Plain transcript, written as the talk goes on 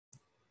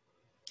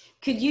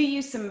Could you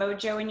use some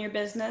mojo in your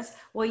business?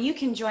 Well, you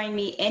can join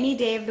me any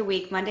day of the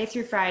week, Monday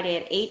through Friday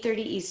at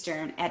 8:30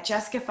 Eastern at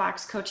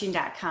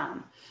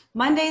jessicafoxcoaching.com.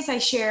 Mondays, I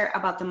share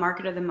about the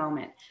market of the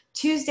moment.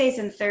 Tuesdays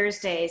and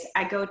Thursdays,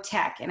 I go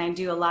tech and I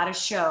do a lot of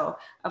show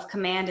of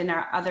Command and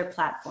our other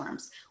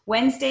platforms.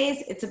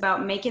 Wednesdays, it's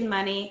about making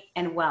money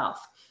and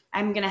wealth.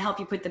 I'm going to help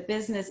you put the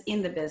business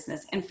in the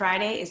business. And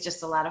Friday is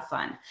just a lot of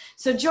fun.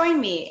 So join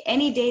me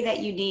any day that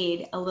you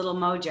need a little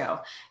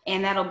mojo.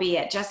 And that'll be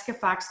at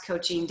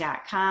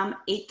jessicafoxcoaching.com,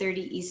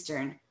 8:30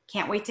 Eastern.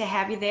 Can't wait to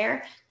have you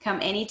there. Come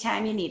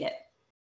anytime you need it.